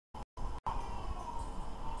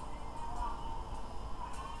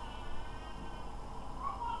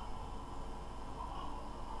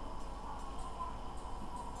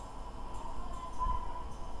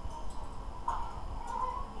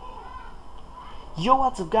Yo,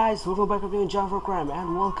 what's up guys, welcome back to Java Crime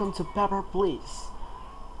and welcome to Pepper Please.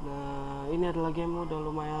 Nah, ini adalah game udah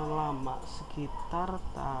lumayan lama, sekitar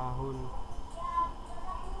tahun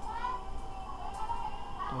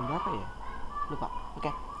berapa ya? Lupa.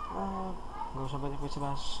 Oke. Nggak usah banyak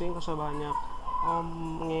basa-basi, nggak usah banyak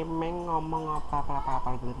ngemeng ngomong apa.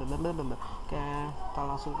 Oke, kita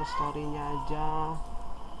langsung ke storynya aja.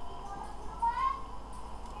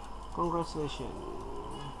 Congratulations,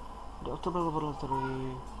 the October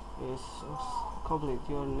laboratory is complete.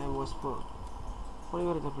 Your name was put for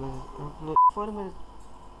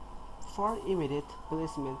immediate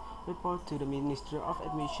placement. Report to the Ministry of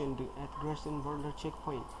Admission at Grayson Border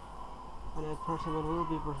Checkpoint. An apartment will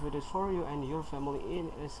be provided for you and your family in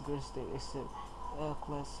Grayson except a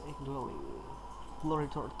Class A dwelling. Glory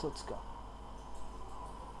to Tutska.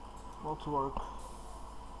 All to work.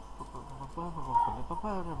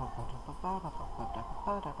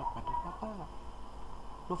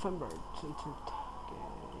 November 23rd.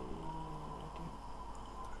 Okay.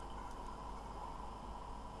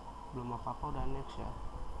 Belum apa-apa udah next ya.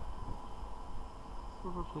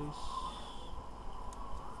 Over please.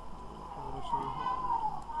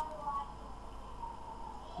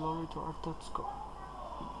 Glory to our Tutska.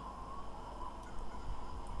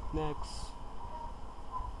 Next.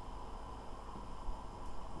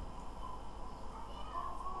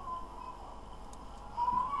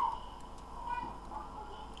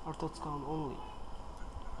 Artotscan only.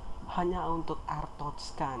 Hanya untuk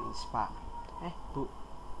Artotskans, Pak. Bu.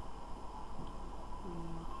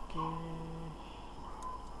 Oke.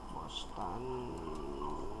 Boston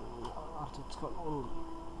Artotscan only.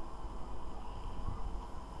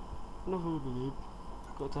 Never believe.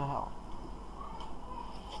 Go to hell.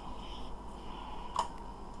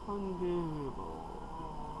 Unbelievable.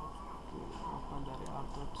 Oke, apa dari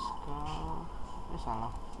Artotscan?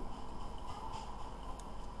 Salah.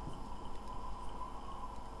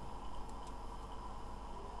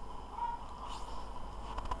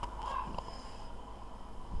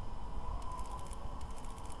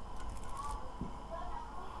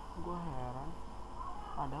 Gue heran,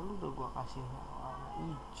 padahal udah gue kasih warna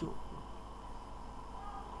hijau.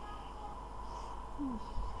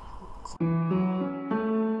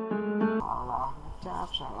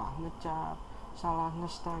 Salah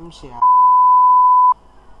nge-stem sialan.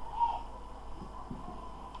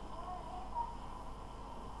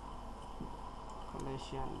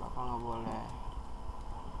 Collision bapak nggak boleh.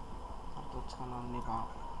 Kartu kanan nih pak.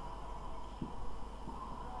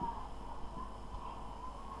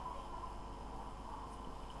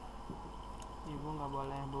 Ibu nggak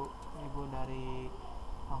boleh bu, ibu dari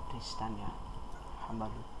Pakistan ya. Hamba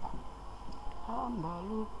lupa.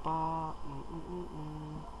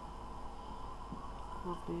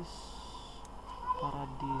 Lupis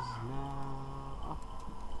Paradisna.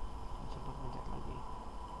 Coba pencet lagi.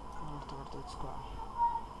 Kartu sekolah.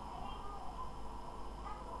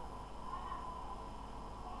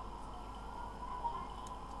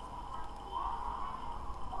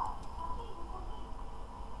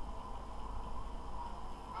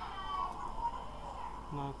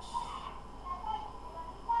 Next.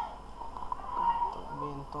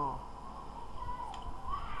 Bento.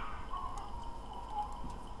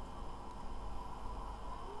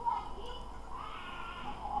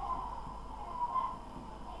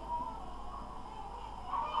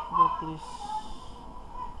 Please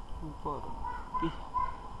impor.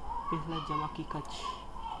 Lah jamaki kaci.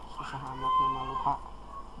 Susah amat nama lupa.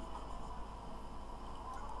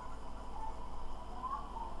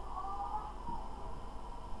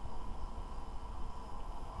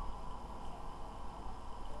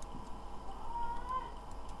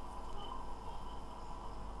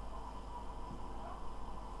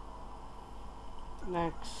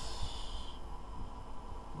 Next.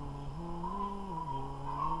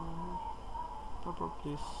 Apa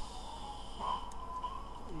please?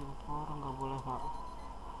 Impor nggak boleh pak.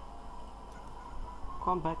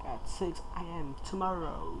 Come back at 6 AM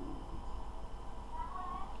tomorrow.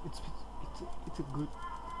 It's a good.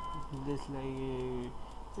 It's like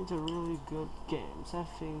it's a really good game.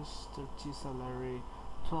 Savings 30 salary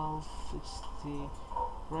 1260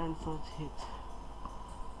 Brentford hit.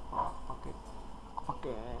 Oh, pakai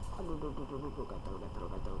aduh gatal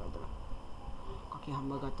kaki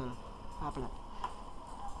hamba gatal apa lah.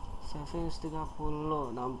 Savings 30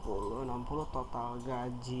 60 total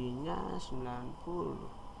gajinya 90.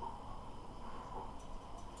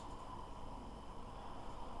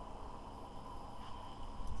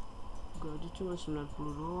 Gaji cuma 90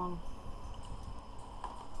 doang.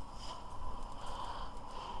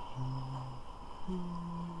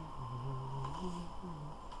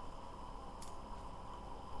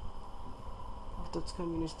 Tosca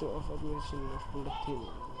Minister of Education of Bulletin.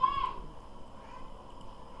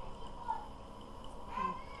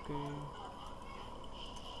 Okay.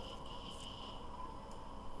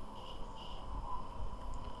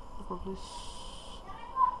 Publish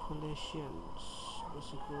coalitions,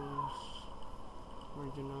 bicycles,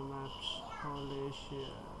 regional maps,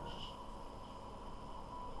 coalition.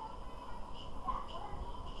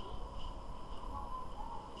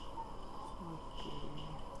 Okay.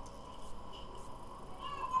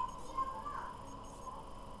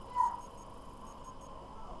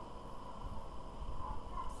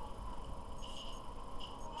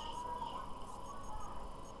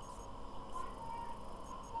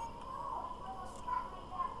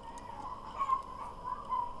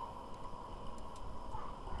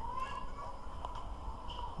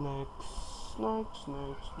 Next.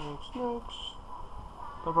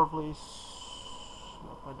 Paper please.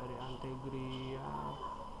 Bapak dari Antegria.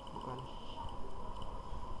 Bukan.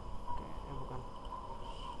 Oke, bukan.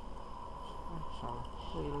 Salah.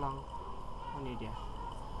 Hilang. Ini dia.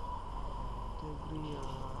 Antegria.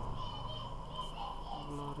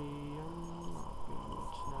 Glorian. Oke,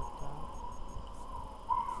 match data.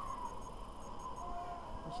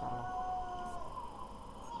 Salah.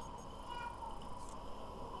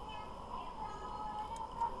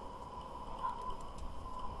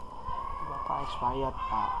 Expired,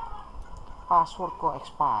 Pak. Password kok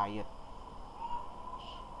expired.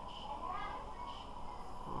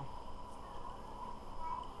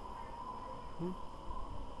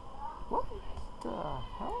 What the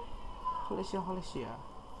hell? Holesia.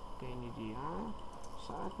 Oke, ini dia.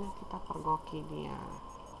 Saatnya kita pergoki dia.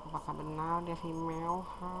 Apakah benar dia female?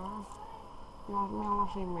 Male or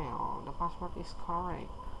female? The password is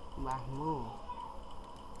correct. Mbahmu.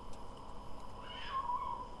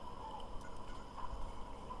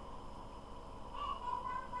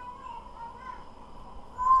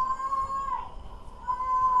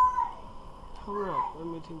 Hurry up,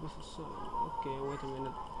 I'm meeting with the sun. Okay, wait a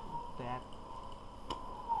minute. That.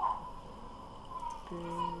 Okay.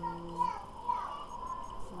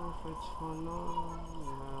 Perfect for now.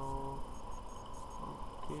 No.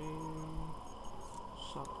 Okay.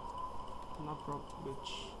 Suck. Not broke,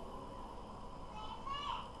 bitch.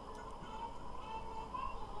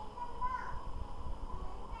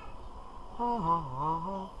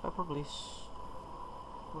 Pepper please.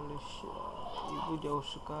 Holy shit. Ibu jauh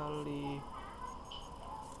sekali.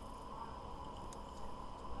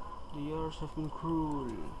 The years have been cruel.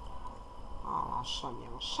 Alasan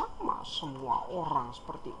yang sama semua orang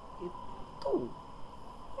seperti itu.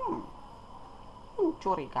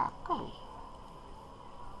 Mencurigakan.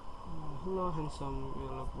 Hello handsome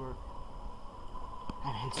yellow bird.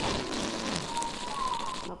 I'm handsome.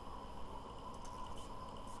 Nope.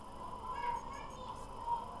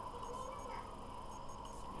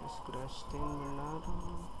 Yes, Grastin benar.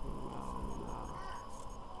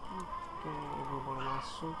 Oke, ibu boleh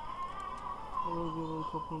masuk. Will give a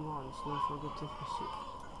couple months, don't forget to visit.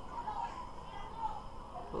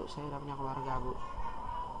 Bu, saya udah punya keluarga, Bu.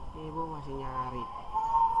 Ibu masih nyari.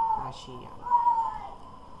 Kasihan.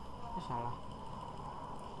 Salah.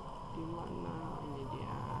 Di mana ini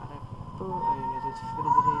dia? Repo United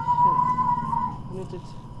Federation. United.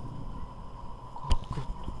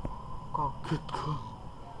 Kaget kok.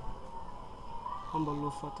 Hamba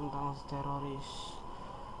lupa tentang teroris.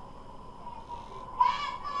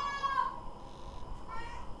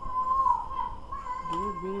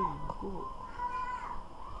 Bego,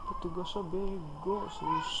 petugasnya bego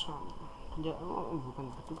seriusan. Bukan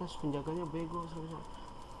petugas, penjaganya bego seriusan.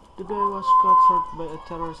 The day was captured by a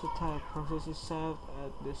terrorist attack. Process is saved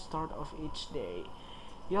at the start of each day.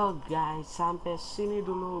 Yo guys, sampai sini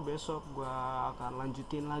dulu. Besok gua akan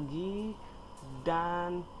lanjutin lagi.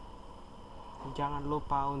 Dan jangan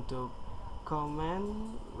lupa untuk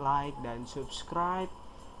komen, like, dan subscribe.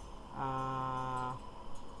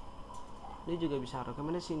 Dia juga bisa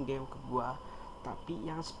rekomendasiin game ke gua, tapi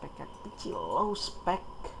yang speknya kecil, low spec,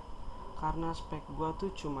 karena spek gua tuh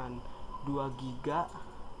cuman 2 giga,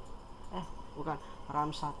 bukan, RAM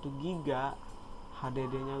 1 giga,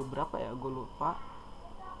 HDD nya berapa ya, gue lupa,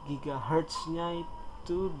 gigahertz nya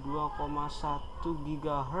itu 2,1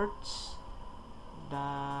 gigahertz,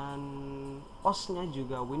 dan OS nya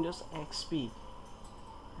juga Windows XP.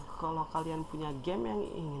 Kalau kalian punya game yang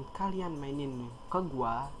ingin kalian mainin ke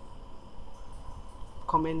gua,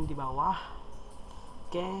 komen di bawah.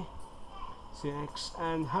 Okay, see you next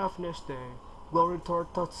and have a nice day. Glory to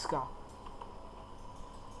Tosca.